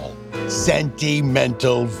call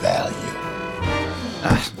sentimental value.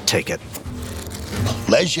 Take it.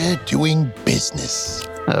 Pleasure doing business.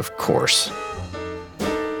 Of course.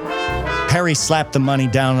 Perry slapped the money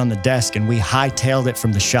down on the desk and we hightailed it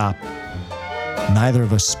from the shop. Neither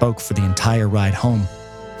of us spoke for the entire ride home.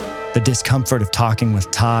 The discomfort of talking with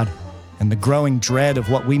Todd and the growing dread of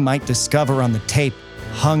what we might discover on the tape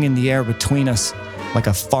hung in the air between us like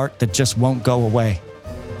a fart that just won't go away.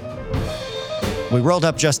 We rolled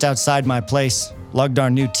up just outside my place, lugged our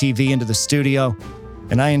new TV into the studio,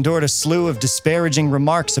 and I endured a slew of disparaging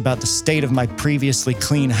remarks about the state of my previously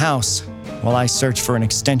clean house while I searched for an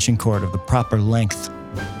extension cord of the proper length.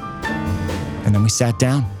 And then we sat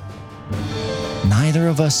down, neither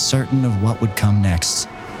of us certain of what would come next.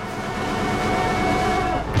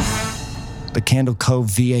 The Candle Cove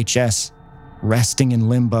VHS, resting in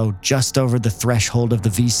limbo just over the threshold of the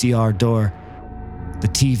VCR door, the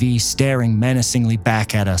TV staring menacingly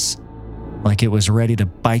back at us, like it was ready to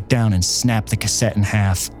bite down and snap the cassette in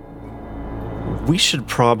half. We should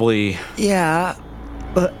probably... Yeah,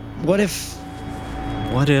 but what if...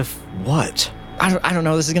 What if what? I don't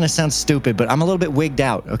know, this is going to sound stupid, but I'm a little bit wigged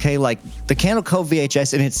out, okay? Like, the Candle Cove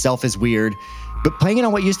VHS in itself is weird, but playing it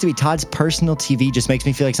on what used to be Todd's personal TV just makes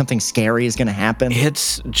me feel like something scary is going to happen.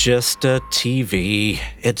 It's just a TV.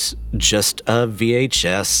 It's just a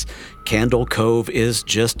VHS. Candle Cove is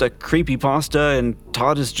just a creepypasta, and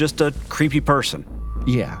Todd is just a creepy person.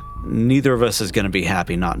 Yeah. Neither of us is going to be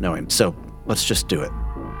happy not knowing, so let's just do it.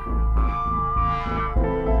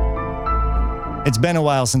 It's been a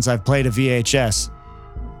while since I've played a VHS,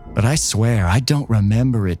 but I swear I don't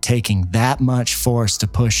remember it taking that much force to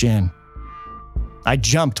push in. I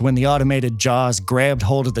jumped when the automated jaws grabbed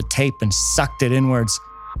hold of the tape and sucked it inwards,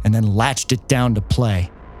 and then latched it down to play.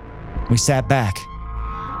 We sat back.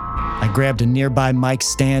 I grabbed a nearby mic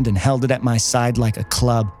stand and held it at my side like a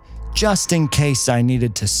club, just in case I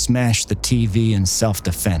needed to smash the TV in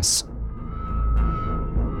self-defense.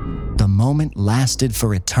 The moment lasted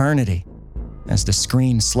for eternity as the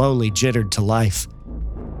screen slowly jittered to life.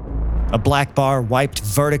 A black bar wiped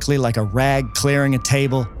vertically like a rag clearing a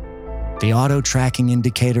table. The auto-tracking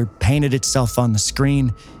indicator painted itself on the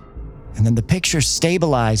screen, and then the picture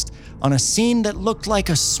stabilized on a scene that looked like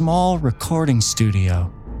a small recording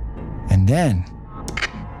studio. And then...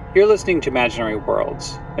 You're listening to Imaginary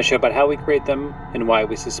Worlds, a show about how we create them and why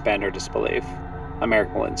we suspend our disbelief. I'm Eric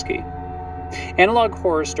Molinsky. Analog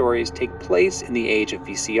horror stories take place in the age of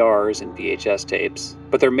VCRs and VHS tapes,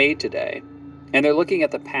 but they're made today, and they're looking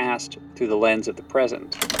at the past through the lens of the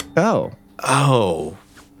present. Oh.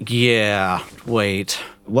 Yeah, wait.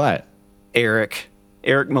 What? Eric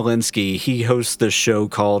Molinsky, he hosts this show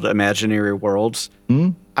called Imaginary Worlds.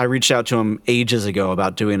 I reached out to him ages ago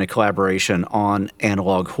about doing a collaboration on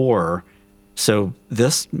analog horror. So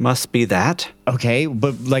this must be that? Okay,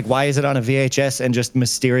 but why is it on a VHS and just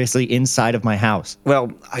mysteriously inside of my house?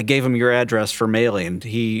 Well, I gave him your address for mailing.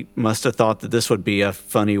 He must have thought that this would be a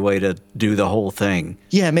funny way to do the whole thing.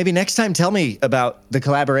 Yeah, maybe next time tell me about the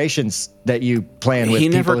collaborations that you plan with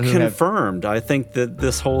people who He never confirmed. I think that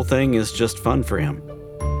this whole thing is just fun for him.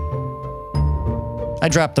 I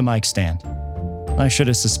dropped the mic stand. I should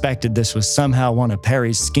have suspected this was somehow one of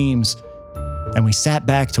Perry's schemes, and we sat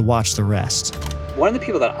back to watch the rest. One of the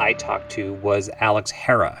people that I talked to was Alex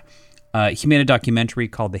Hara. He made a documentary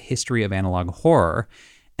called The History of Analog Horror.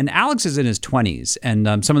 And Alex is in his 20s,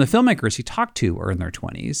 and some of the filmmakers he talked to are in their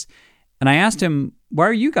 20s. And I asked him, why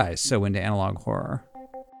are you guys so into analog horror?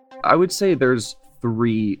 I would say there's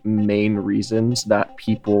 3 main reasons that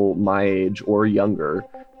people my age or younger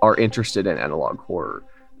are interested in analog horror.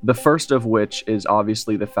 The first of which is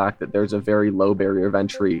obviously the fact that there's a very low barrier of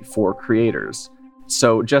entry for creators.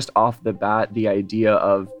 So just off the bat, the idea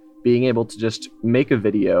of being able to just make a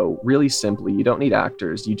video really simply. You don't need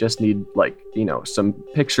actors. You just need some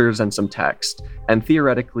pictures and some text. And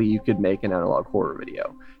theoretically, you could make an analog horror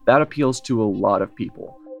video. That appeals to a lot of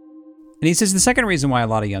people. And he says the second reason why a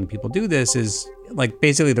lot of young people do this is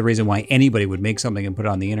basically the reason why anybody would make something and put it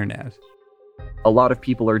on the internet. A lot of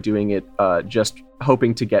people are doing it just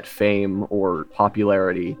hoping to get fame or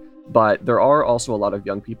popularity. But there are also a lot of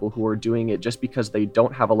young people who are doing it just because they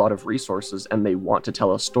don't have a lot of resources and they want to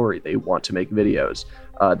tell a story. They want to make videos.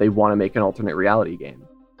 They want to make an alternate reality game.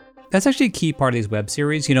 That's actually a key part of these web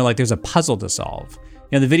series. There's a puzzle to solve.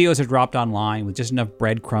 The videos are dropped online with just enough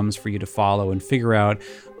breadcrumbs for you to follow and figure out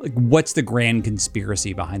what's the grand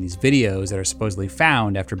conspiracy behind these videos that are supposedly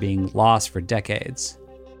found after being lost for decades.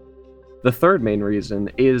 The third main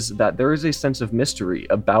reason is that there is a sense of mystery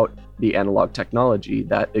about the analog technology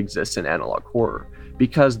that exists in analog horror,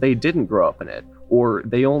 because they didn't grow up in it, or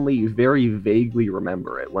they only very vaguely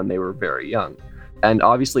remember it when they were very young. And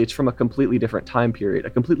obviously it's from a completely different time period,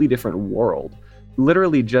 a completely different world.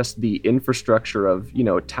 Literally just the infrastructure of,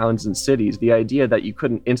 towns and cities, the idea that you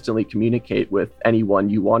couldn't instantly communicate with anyone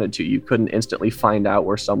you wanted to, you couldn't instantly find out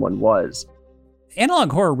where someone was.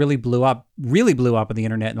 Analog horror really blew up on the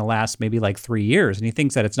internet in the last maybe 3 years. And he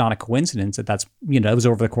thinks that it's not a coincidence that's, it was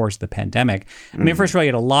over the course of the pandemic. I mean, first of all, you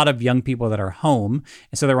had a lot of young people that are home.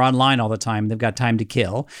 And so they're online all the time. They've got time to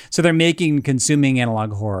kill. So they're consuming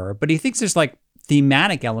analog horror. But he thinks there's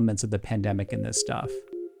thematic elements of the pandemic in this stuff.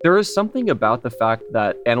 There is something about the fact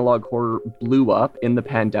that analog horror blew up in the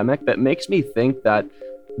pandemic that makes me think that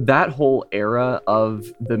whole era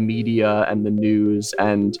of the media and the news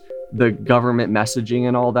and the government messaging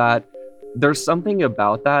and all that, there's something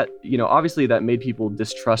about that, obviously that made people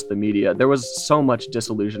distrust the media. There was so much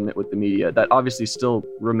disillusionment with the media that obviously still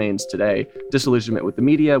remains today. Disillusionment with the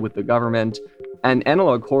media, with the government, and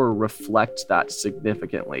analog horror reflects that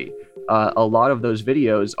significantly. A lot of those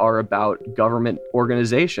videos are about government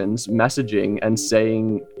organizations messaging and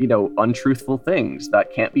saying, untruthful things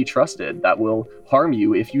that can't be trusted, that will harm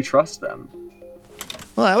you if you trust them.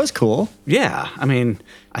 Well, that was cool. Yeah, I mean,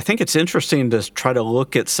 I think it's interesting to try to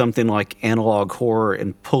look at something like analog horror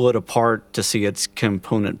and pull it apart to see its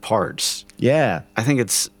component parts. Yeah. I think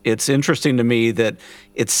it's interesting to me that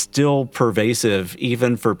it's still pervasive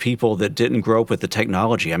even for people that didn't grow up with the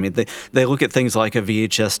technology. I mean, they look at things like a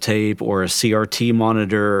VHS tape or a CRT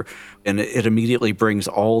monitor, and it immediately brings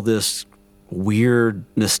all this weird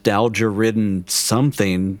nostalgia-ridden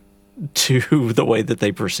something to the way that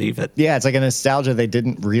they perceive it. Yeah, it's like a nostalgia they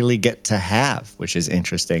didn't really get to have, which is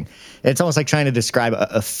interesting. It's almost like trying to describe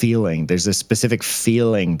a feeling. There's a specific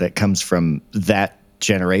feeling that comes from that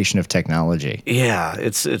generation of technology. Yeah,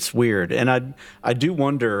 it's weird. And I do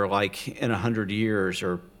wonder, in 100 years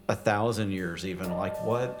or 1,000 years even,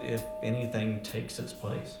 what, if anything, takes its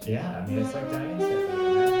place? Yeah, I mean, it's like Diane said.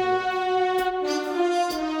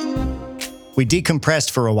 We decompressed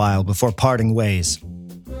for a while before parting ways.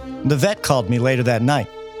 The vet called me later that night.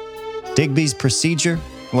 Digby's procedure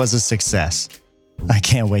was a success. I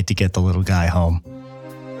can't wait to get the little guy home.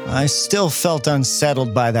 I still felt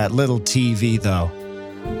unsettled by that little TV, though.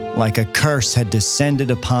 Like a curse had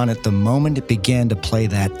descended upon it the moment it began to play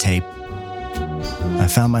that tape. I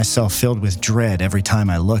found myself filled with dread every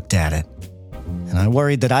time I looked at it, and I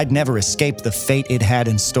worried that I'd never escape the fate it had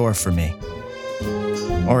in store for me.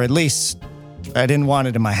 Or at least, I didn't want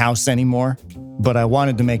it in my house anymore, but I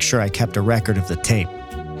wanted to make sure I kept a record of the tape.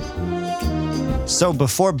 So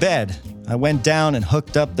before bed, I went down and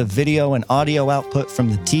hooked up the video and audio output from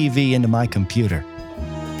the TV into my computer.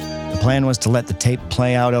 The plan was to let the tape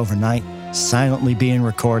play out overnight, silently being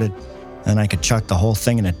recorded, and I could chuck the whole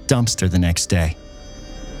thing in a dumpster the next day.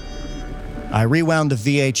 I rewound the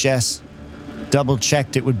VHS,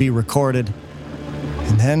 double-checked it would be recorded,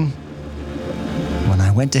 and then, when I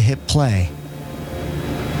went to hit play,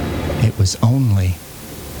 it was only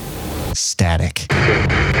static.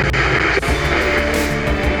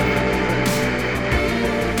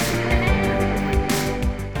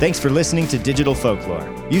 Thanks for listening to Digital Folklore.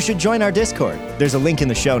 You should join our Discord. There's a link in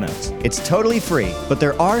the show notes. It's totally free, but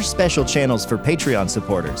there are special channels for Patreon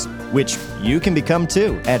supporters, which you can become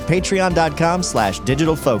too at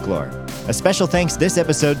patreon.com/digitalfolklore. A special thanks this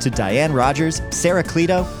episode to Diane Rogers, Sarah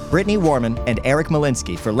Cleto, Brittany Warman, and Eric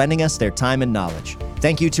Malinsky for lending us their time and knowledge.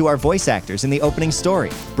 Thank you to our voice actors in the opening story,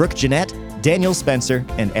 Brooke Jeanette, Daniel Spencer,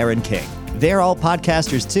 and Aaron King. They're all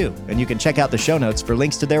podcasters too, and you can check out the show notes for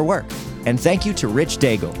links to their work. And thank you to Rich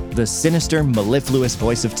Daigle, the sinister, mellifluous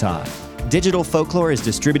voice of Todd. Digital Folklore is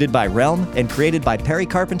distributed by Realm and created by Perry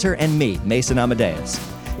Carpenter and me, Mason Amadeus.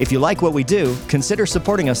 If you like what we do, consider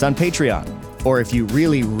supporting us on Patreon. Or if you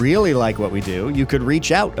really, really like what we do, you could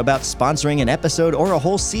reach out about sponsoring an episode or a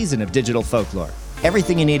whole season of Digital Folklore.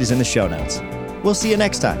 Everything you need is in the show notes. We'll see you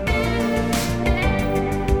next time.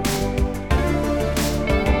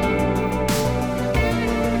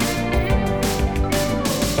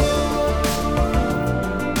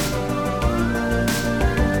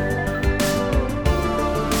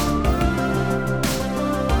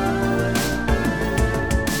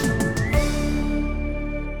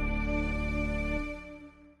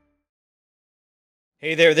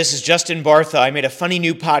 Hey there, this is Justin Bartha. I made a funny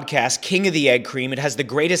new podcast, King of the Egg Cream. It has the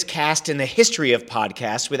greatest cast in the history of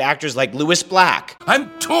podcasts with actors like Louis Black. I'm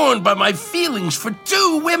torn by my feelings for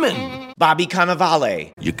two women. Bobby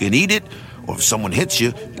Cannavale. You can eat it, or if someone hits you,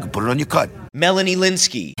 you can put it on your cut. Melanie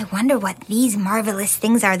Linsky. I wonder what these marvelous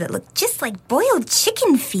things are that look just like boiled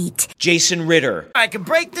chicken feet. Jason Ritter. I can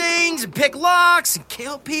break things and pick locks and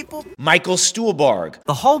kill people. Michael Stuhlbarg.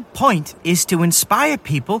 The whole point is to inspire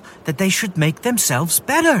people that they should make themselves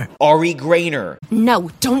better. Ari Grainer.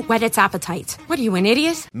 No, don't whet its appetite. What are you, an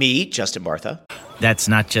idiot? Me, Justin Bartha. That's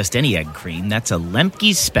not just any egg cream, that's a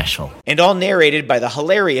Lemke's special. And all narrated by the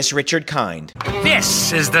hilarious Richard Kind.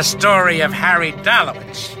 This is the story of Harry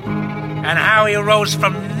Dalowitz and how he rose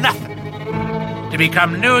from nothing to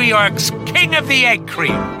become New York's King of the Egg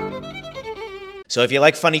Cream. So if you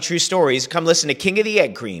like funny true stories, come listen to King of the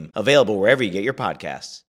Egg Cream, available wherever you get your podcasts.